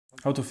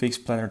How to fix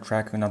Planar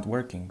tracker not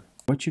working.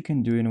 What you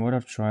can do and what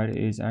I've tried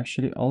is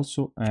actually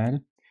also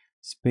add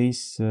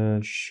space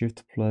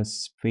shift plus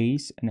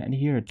space and add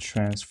here a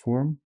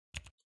transform.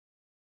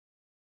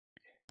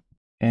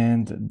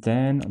 And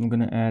then I'm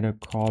gonna add a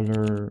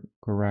color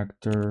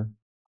corrector,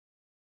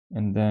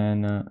 and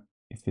then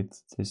if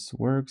this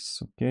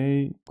works,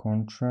 okay,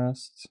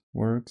 contrast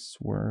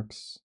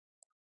works.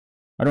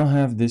 I don't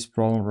have this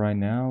problem right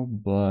now,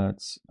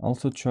 but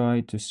also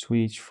try to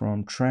switch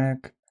from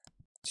track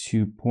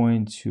to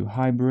point to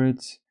hybrid.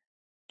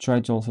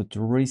 Try to also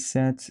to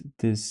reset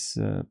this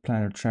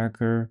Planar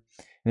tracker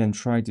and then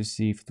try to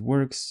see if it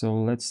works. So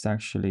let's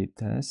actually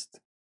test,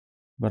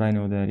 but I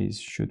know that it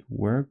should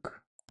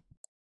work.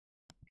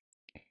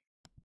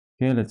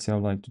 Okay, let's say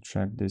I'd like to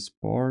track this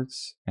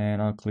parts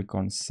and I'll click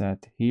on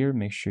set here.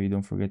 Make sure you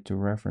don't forget to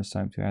reference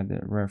time to add the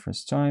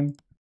reference time.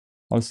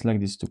 I'll select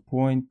this to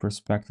point,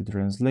 perspective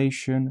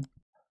translation,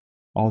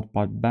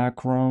 output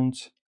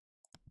background,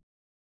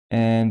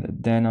 and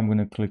then I'm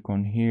gonna click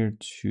on here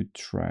to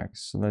track.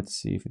 So let's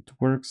see if it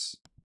works.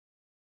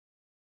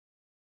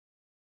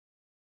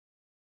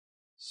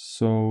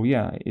 So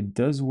yeah, it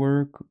does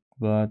work,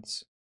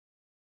 but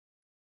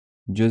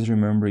just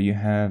remember you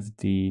have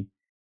the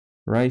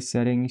right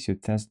settings, you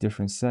test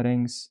different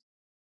settings,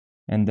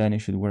 and then it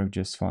should work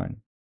just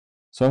fine.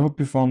 So I hope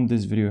you found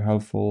this video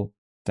helpful.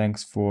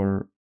 Thanks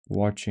for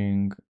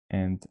watching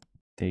and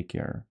take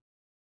care.